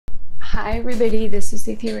Hi everybody, this is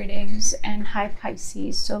Cynthia Readings, and hi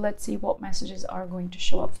Pisces. So let's see what messages are going to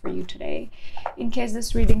show up for you today. In case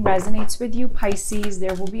this reading resonates with you, Pisces,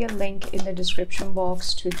 there will be a link in the description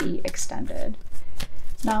box to the extended.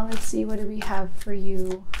 Now let's see, what do we have for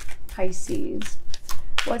you, Pisces?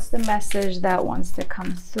 What's the message that wants to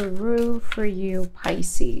come through for you,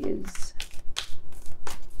 Pisces?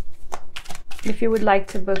 If you would like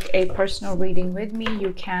to book a personal reading with me,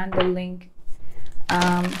 you can.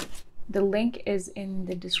 The link is in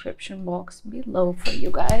the description box below for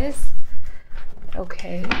you guys.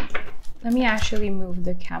 Okay, let me actually move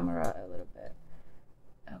the camera a little bit.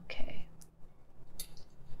 Okay.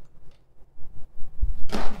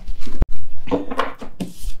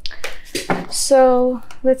 So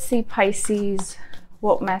let's see, Pisces,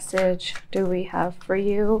 what message do we have for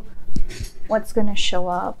you? What's gonna show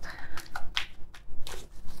up?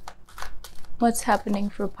 What's happening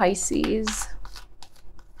for Pisces?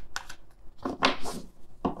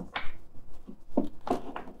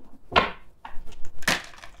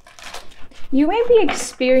 You may be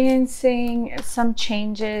experiencing some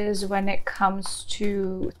changes when it comes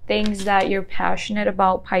to things that you're passionate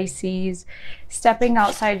about, Pisces, stepping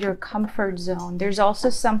outside your comfort zone. There's also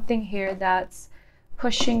something here that's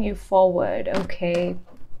pushing you forward, okay?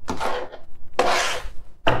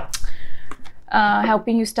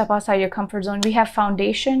 Helping you step outside your comfort zone. We have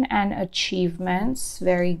foundation and achievements,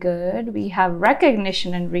 very good. We have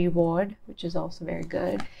recognition and reward, which is also very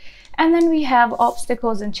good. And then we have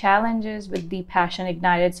obstacles and challenges with deep passion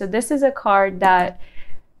ignited. So this is a card that,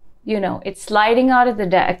 you know, it's sliding out of the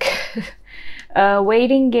deck.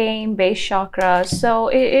 Waiting game, base chakra. So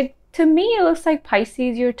to me, it looks like,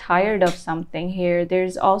 Pisces, you're tired of something here.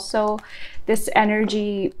 There's also this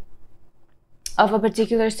energy of a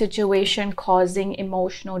particular situation causing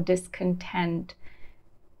emotional discontent.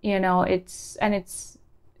 You know, it's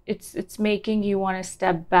making you want to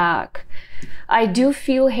step back. I do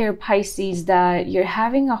feel here, Pisces, that you're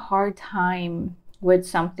having a hard time with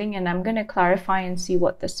something, and I'm going to clarify and see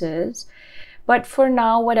what this is. But for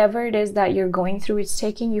now, whatever it is that you're going through, it's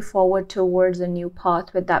taking you forward towards a new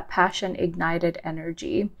path with that passion ignited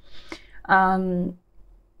energy.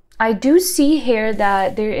 I do see here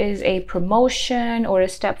that there is a promotion or a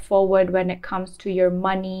step forward when it comes to your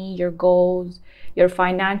money, your goals, your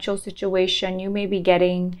financial situation. You may be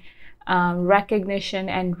getting recognition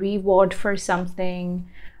and reward for something.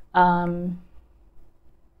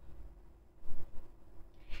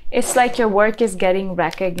 It's like your work is getting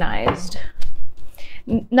recognized.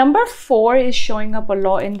 Number 4 is showing up a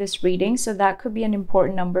lot in this reading, so that could be an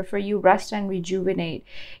important number for you. Rest and rejuvenate.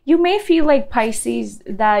 You may feel like, Pisces,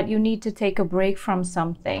 that you need to take a break from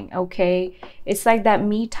something, okay? It's like that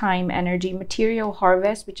me time energy. Material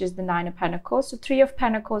harvest, which is the 9 of Pentacles. So 3 of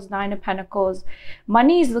Pentacles, 9 of Pentacles.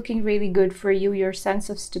 Money is looking really good for you. Your sense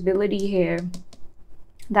of stability here.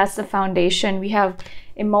 That's the foundation. We have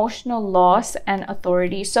emotional loss and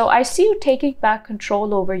authority. So I see you taking back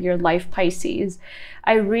control over your life, Pisces.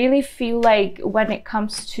 I really feel like when it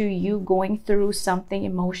comes to you going through something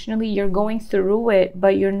emotionally, you're going through it,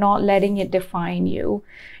 but you're not letting it define you.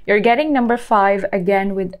 You're getting number 5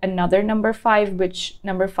 again with another number 5, which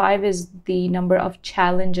number 5 is the number of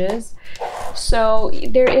challenges. So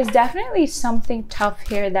there is definitely something tough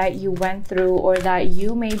here that you went through or that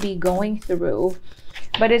you may be going through.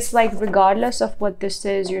 But it's like, regardless of what this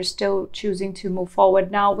is, you're still choosing to move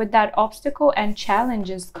forward. Now, with that obstacle and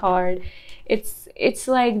challenges card, it's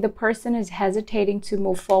like the person is hesitating to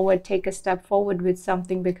move forward, take a step forward with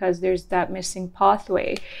something because there's that missing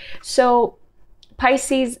pathway. So,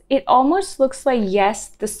 Pisces, it almost looks like, yes,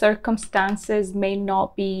 the circumstances may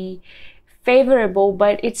not be favorable,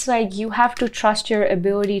 but it's like you have to trust your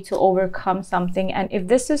ability to overcome something. And if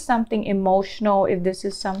this is something emotional, if this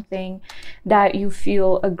is something that you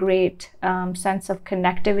feel a great sense of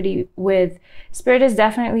connectivity with, Spirit is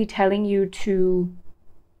definitely telling you to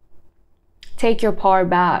take your power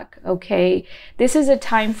back, okay? This is a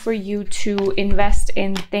time for you to invest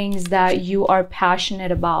in things that you are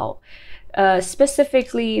passionate about.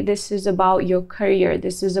 Specifically, this is about your career.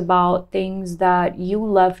 This is about things that you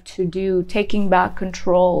love to do, taking back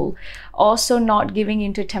control, also not giving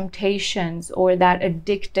into temptations or that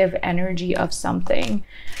addictive energy of something,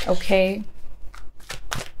 okay?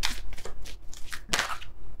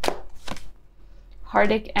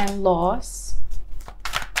 Heartache and loss.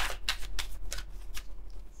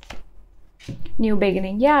 New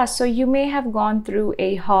beginning. Yeah, so you may have gone through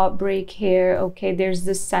a heartbreak here, okay? There's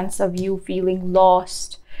this sense of you feeling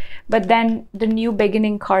lost, but then the new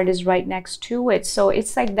beginning card is right next to it. So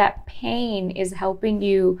it's like that pain is helping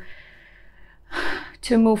you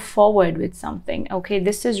to move forward with something. Okay,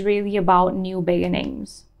 this is really about new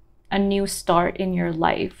beginnings, a new start in your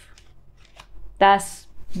life. That's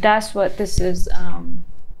what this is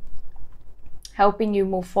helping you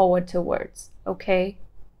move forward towards. Okay,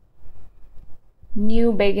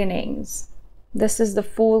 new beginnings. This is the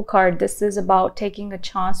Fool card. This is about taking a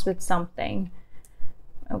chance with something.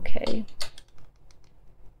 Okay.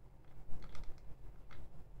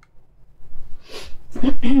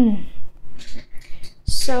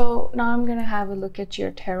 So now I'm gonna have a look at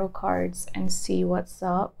your tarot cards and see what's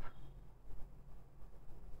up.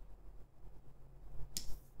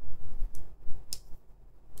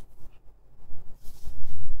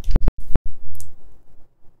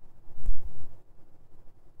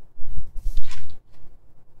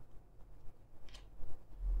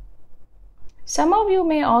 Some of you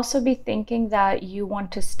may also be thinking that you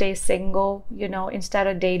want to stay single, you know, instead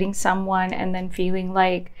of dating someone and then feeling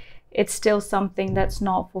like it's still something that's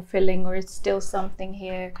not fulfilling, or it's still something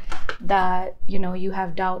here that, you know, you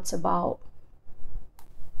have doubts about.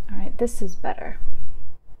 All right, this is better.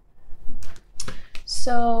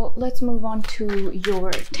 So let's move on to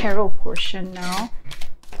your tarot portion now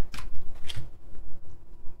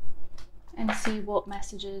and see what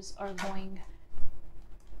messages are going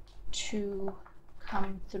to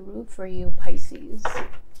come through for you, Pisces.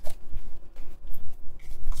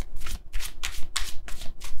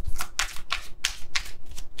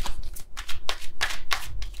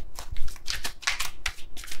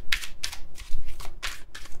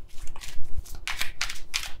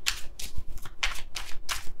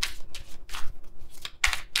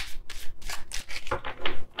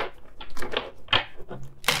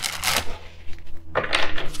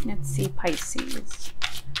 Let's see, Pisces.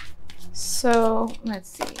 So let's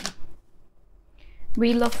see.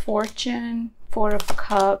 Wheel of Fortune, Four of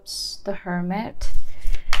Cups, the Hermit.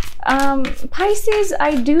 Pisces,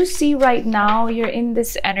 I do see right now you're in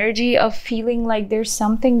this energy of feeling like there's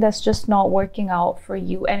something that's just not working out for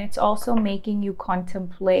you, and it's also making you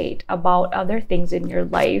contemplate about other things in your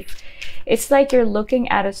life. It's like you're looking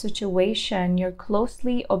at a situation, you're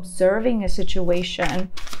closely observing a situation,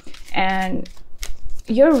 and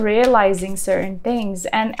you're realizing certain things.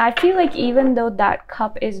 And I feel like even though that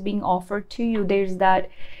cup is being offered to you, there's that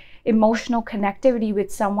emotional connectivity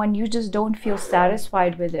with someone, you just don't feel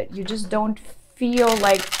satisfied with it. You just don't feel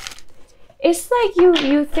like, it's like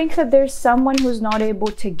you think that there's someone who's not able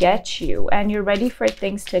to get you, and you're ready for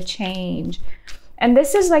things to change. And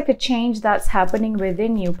this is like a change that's happening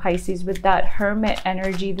within you, Pisces, with that Hermit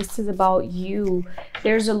energy. This is about you.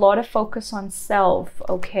 There's a lot of focus on self,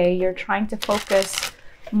 okay? You're trying to focus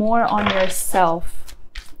more on yourself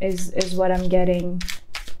is what I'm getting.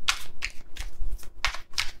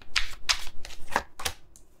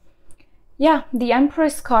 Yeah, the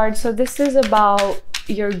Empress card. So this is about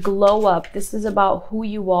your glow up. This is about who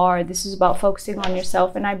you are. This is about focusing on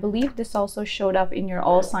yourself. And I believe this also showed up in your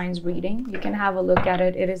all signs reading. You can have a look at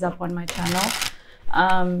it. It is up on my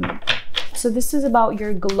channel. So this is about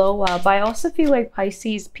your glow up. I also feel like,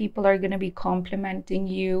 Pisces, people are going to be complimenting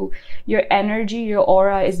you. Your energy, your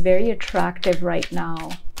aura is very attractive right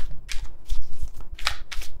now.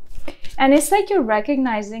 And it's like you're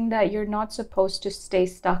recognizing that you're not supposed to stay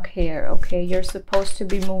stuck here, okay? You're supposed to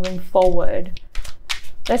be moving forward.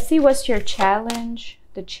 Let's see what's your challenge,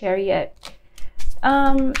 the Chariot.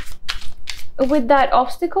 With that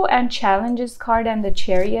obstacle and challenges card and the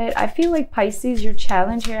Chariot, I feel like, Pisces, your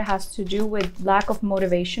challenge here has to do with lack of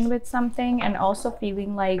motivation with something, and also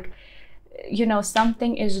feeling like, you know,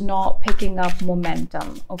 something is not picking up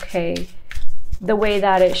momentum, okay, the way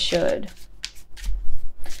that it should.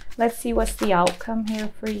 Let's see what's the outcome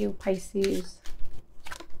here for you, Pisces.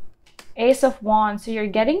 Ace of Wands. So you're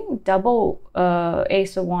getting double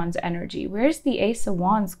Ace of Wands energy. Where's the Ace of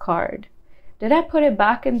Wands card? Did I put it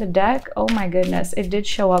back in the deck? Oh my goodness, it did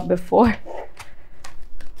show up before.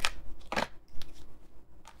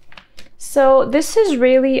 So this is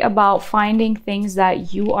really about finding things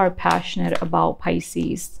that you are passionate about,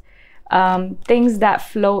 Pisces. Things that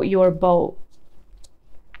float your boat.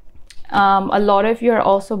 A lot of you are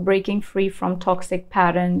also breaking free from toxic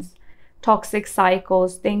patterns, toxic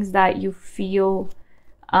cycles, things that you feel,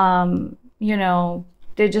 you know,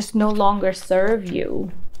 they just no longer serve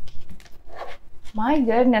you. My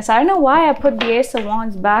goodness, I don't know why I put the Ace of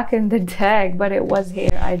Wands back in the deck, but it was here.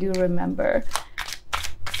 I do remember.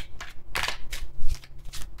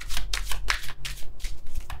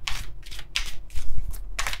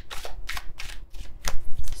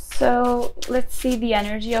 So let's see the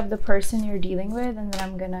energy of the person you're dealing with, and then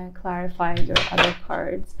I'm gonna clarify your other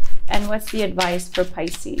cards. And what's the advice for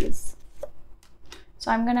Pisces? So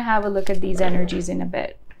I'm going to have a look at these energies in a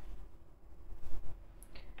bit.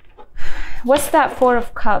 What's that Four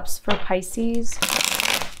of Cups for Pisces?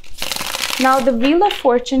 Now, the Wheel of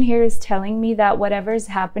Fortune here is telling me that whatever is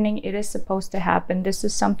happening, it is supposed to happen. This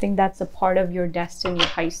is something that's a part of your destiny,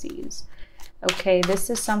 Pisces. Okay, this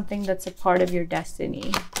is something that's a part of your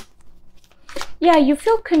destiny. Yeah, you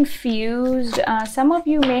feel confused. Some of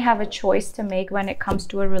you may have a choice to make when it comes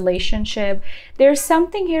to a relationship. There's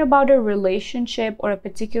something here about a relationship or a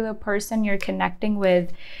particular person you're connecting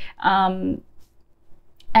with. And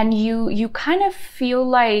you kind of feel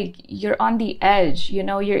like you're on the edge, you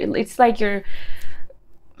know, it's like you're,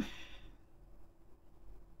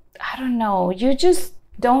 I don't know, you just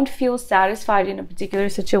don't feel satisfied in a particular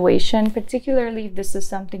situation, particularly if this is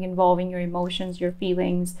something involving your emotions, your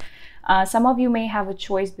feelings. Some of you may have a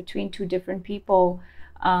choice between two different people,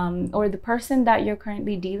 or the person that you're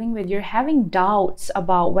currently dealing with. You're having doubts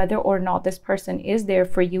about whether or not this person is there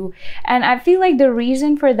for you. And I feel like the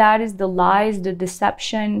reason for that is the lies, the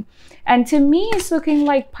deception. And to me, it's looking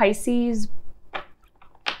like, Pisces,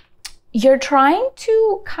 you're trying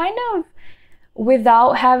to kind of,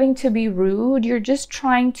 without having to be rude, you're just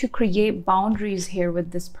trying to create boundaries here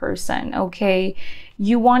with this person, okay?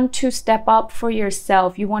 You want to step up for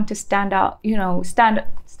yourself. You want to stand out, you know, stand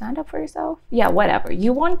up for yourself. Yeah, whatever.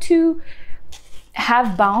 You want to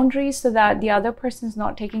have boundaries so that the other person's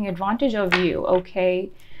not taking advantage of you, okay?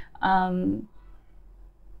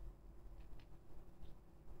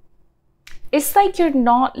 It's like you're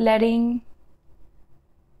not letting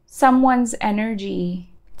someone's energy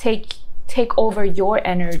take over your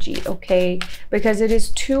energy, okay? Because it is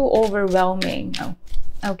too overwhelming. Oh,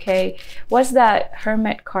 okay. What's that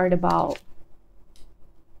Hermit card about?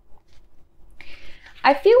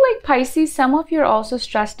 I feel like, Pisces, some of you are also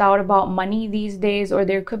stressed out about money these days, or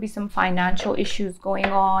there could be some financial issues going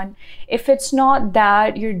on. If it's not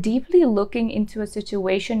that, you're deeply looking into a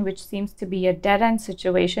situation which seems to be a dead-end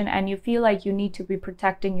situation, and you feel like you need to be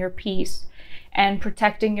protecting your peace and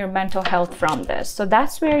protecting your mental health from this. So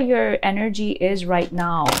that's where your energy is right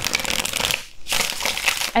now.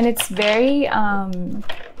 And it's very,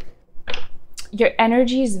 your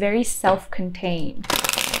energy is very self-contained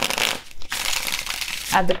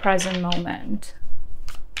at the present moment.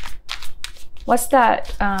 What's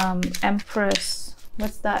that Empress?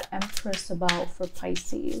 What's that Empress about for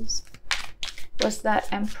Pisces? What's that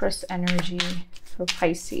Empress energy for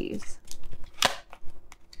Pisces?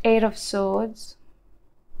 Eight of Swords.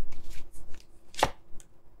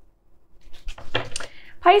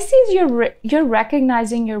 Pisces, you're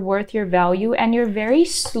recognizing your worth, your value, and you're very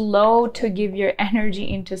slow to give your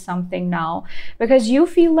energy into something now, because you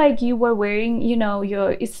feel like you were wearing, you know,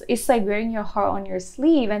 it's like wearing your heart on your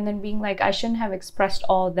sleeve and then being like, I shouldn't have expressed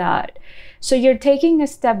all that. So you're taking a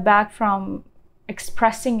step back from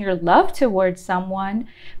expressing your love towards someone,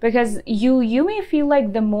 because you may feel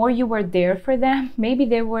like the more you were there for them, maybe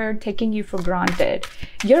they were taking you for granted.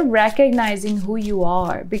 You're recognizing who you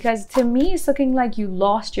are, because to me it's looking like you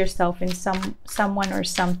lost yourself in someone or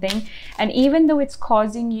something, and even though it's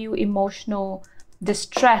causing you emotional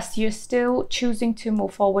distress, you're still choosing to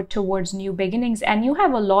move forward towards new beginnings, and you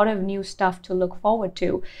have a lot of new stuff to look forward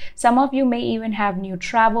to. Some of you may even have new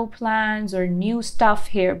travel plans or new stuff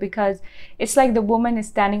here, because it's like the woman is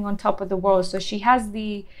standing on top of the world, so she has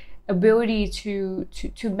the ability to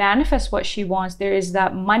manifest what she wants. There is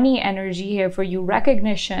that money energy here for you,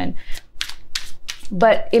 recognition,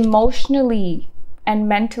 but emotionally and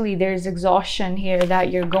mentally there's exhaustion here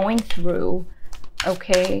that you're going through,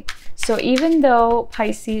 okay? So even though,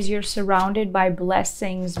 Pisces, you're surrounded by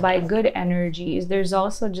blessings, by good energies, there's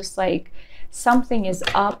also just like something is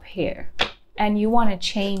up here and you want to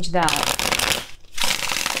change that.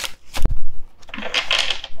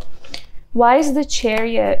 Why is the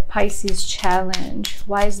Chariot Pisces challenge?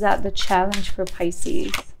 Why is that the challenge for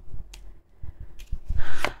Pisces?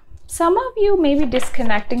 Some of you may be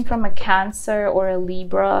disconnecting from a Cancer or a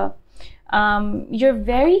Libra. You're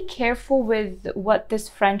very careful with what this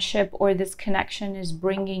friendship or this connection is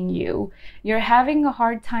bringing you. You're having a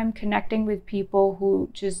hard time connecting with people who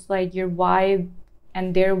just like your vibe,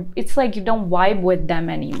 and it's like you don't vibe with them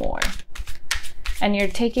anymore. And you're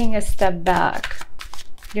taking a step back.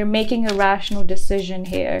 You're making a rational decision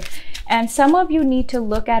here. And some of you need to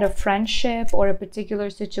look at a friendship or a particular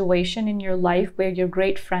situation in your life where you're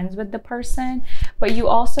great friends with the person, but you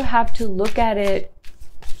also have to look at it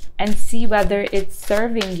and see whether it's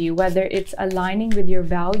serving you, whether it's aligning with your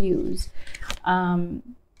values.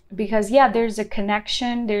 Because yeah, there's a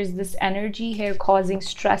connection, there's this energy here causing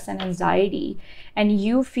stress and anxiety, and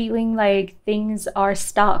you feeling like things are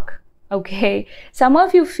stuck, okay? Some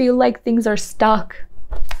of you feel like things are stuck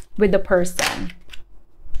with the person.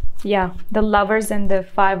 Yeah, the Lovers and the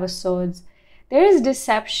Five of Swords. There is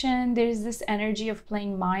deception. There's this energy of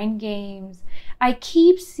playing mind games. I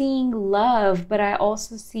keep seeing love, but I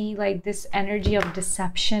also see like this energy of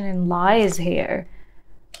deception and lies here.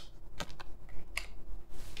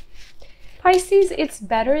 Pisces, it's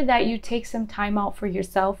better that you take some time out for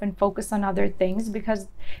yourself and focus on other things, because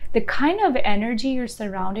the kind of energy you're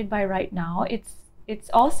surrounded by right now, it's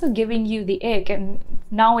also giving you the ick, and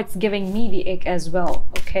now it's giving me the ick as well,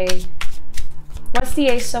 okay? What's the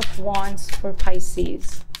Ace of Wands for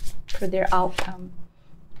Pisces for their outcome?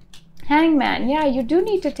 Hangman, yeah, you do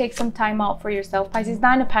need to take some time out for yourself, Pisces.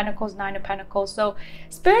 Nine of Pentacles, Nine of Pentacles. So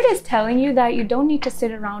Spirit is telling you that you don't need to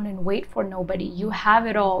sit around and wait for nobody. You have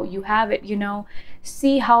it all. You have it, you know.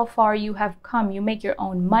 See how far you have come. You make your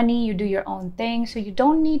own money. You do your own thing. So you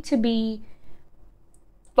don't need to be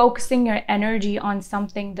focusing your energy on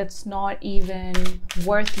something that's not even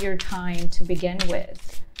worth your time to begin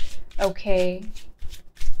with. Okay.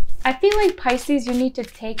 I feel like, Pisces, you need to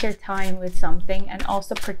take your time with something and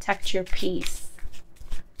also protect your peace.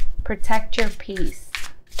 Protect your peace.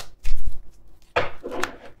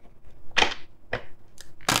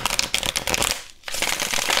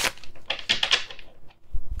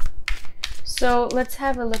 So let's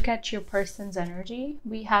have a look at your person's energy.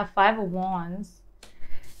 We have Five of Wands.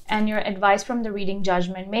 And your advice from the reading,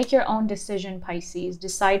 Judgment. Make your own decision, Pisces.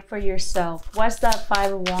 Decide for yourself. What's that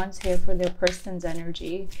Five of Wands here for their person's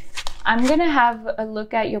energy? I'm going to have a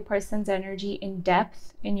look at your person's energy in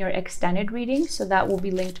depth in your extended reading. So that will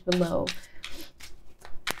be linked below.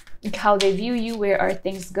 How they view you. Where are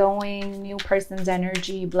things going? New person's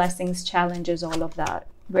energy. Blessings, challenges, all of that.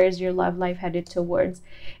 Where's your love life headed towards?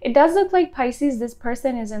 It does look like, Pisces, this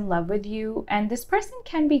person is in love with you, and this person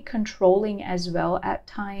can be controlling as well at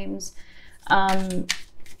times.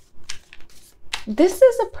 This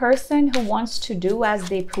is a person who wants to do as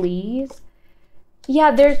they please.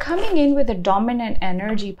 Yeah, they're coming in with a dominant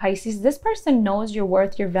energy, Pisces. This person knows your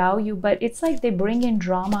worth, your value, but it's like they bring in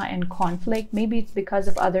drama and conflict. Maybe it's because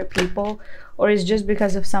of other people, or it's just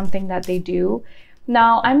because of something that they do.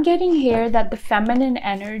 Now, I'm getting here that the feminine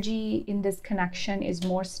energy in this connection is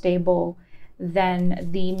more stable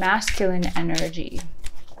than the masculine energy.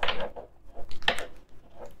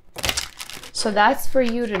 So that's for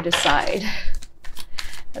you to decide.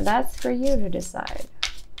 That's for you to decide.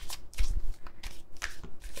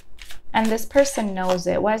 And this person knows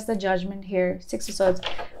it. What's the Judgment here? Six of Swords.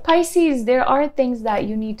 Pisces, there are things that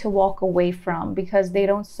you need to walk away from because they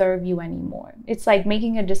don't serve you anymore. It's like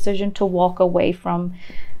making a decision to walk away from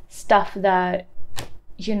stuff that,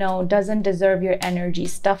 you know, doesn't deserve your energy,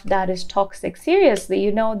 stuff that is toxic. Seriously,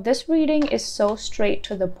 you know, this reading is so straight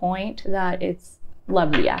to the point that it's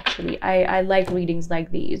lovely, actually. I like readings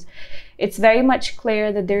like these. It's very much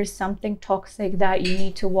clear that there's something toxic that you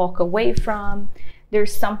need to walk away from.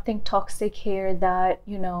 There's something toxic here that,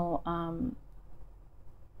 you know,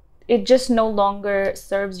 it just no longer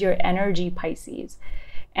serves your energy, Pisces.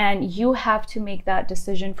 And you have to make that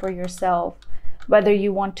decision for yourself, whether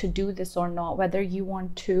you want to do this or not, whether you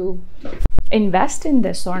want to invest in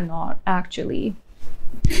this or not, actually.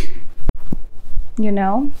 You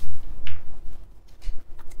know?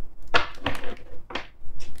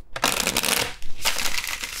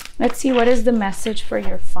 Let's see, what is the message for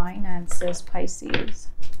your finances, Pisces?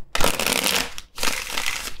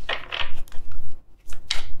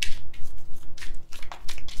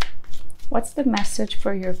 What's the message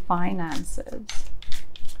for your finances?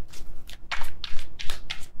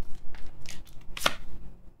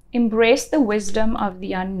 Embrace the wisdom of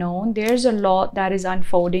the unknown. There's a lot that is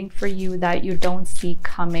unfolding for you that you don't see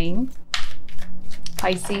coming,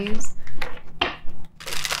 Pisces.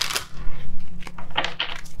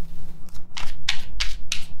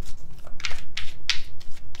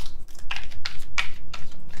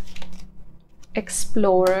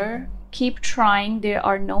 Explorer, keep trying. There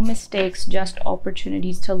are no mistakes, just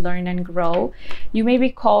opportunities to learn and grow. You may be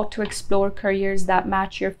called to explore careers that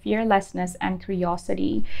match your fearlessness and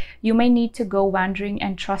curiosity. You may need to go wandering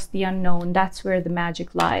and trust the unknown. That's where the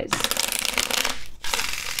magic lies.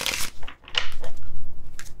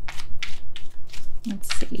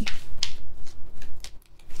 Let's see.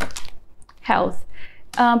 Health.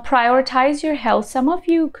 Prioritize your health. Some of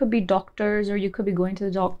you could be doctors, or you could be going to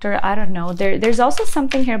the doctor. I don't know. There's also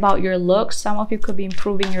something here about your looks. Some of you could be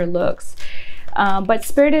improving your looks. But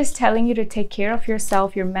Spirit is telling you to take care of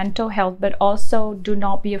yourself, your mental health, but also do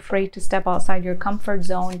not be afraid to step outside your comfort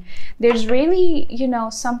zone. There's really, you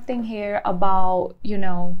know, something here about, you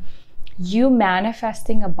know, you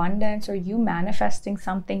manifesting abundance, or you manifesting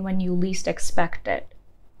something when you least expect it.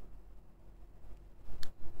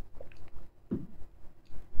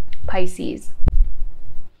 Pisces.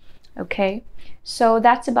 Okay, so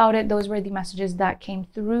that's about it. Those were the messages that came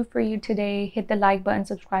through for you today. Hit the like button,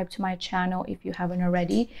 subscribe to my channel if you haven't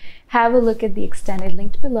already. Have a look at the extended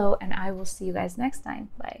linked below, and I will see you guys next time.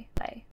 Bye.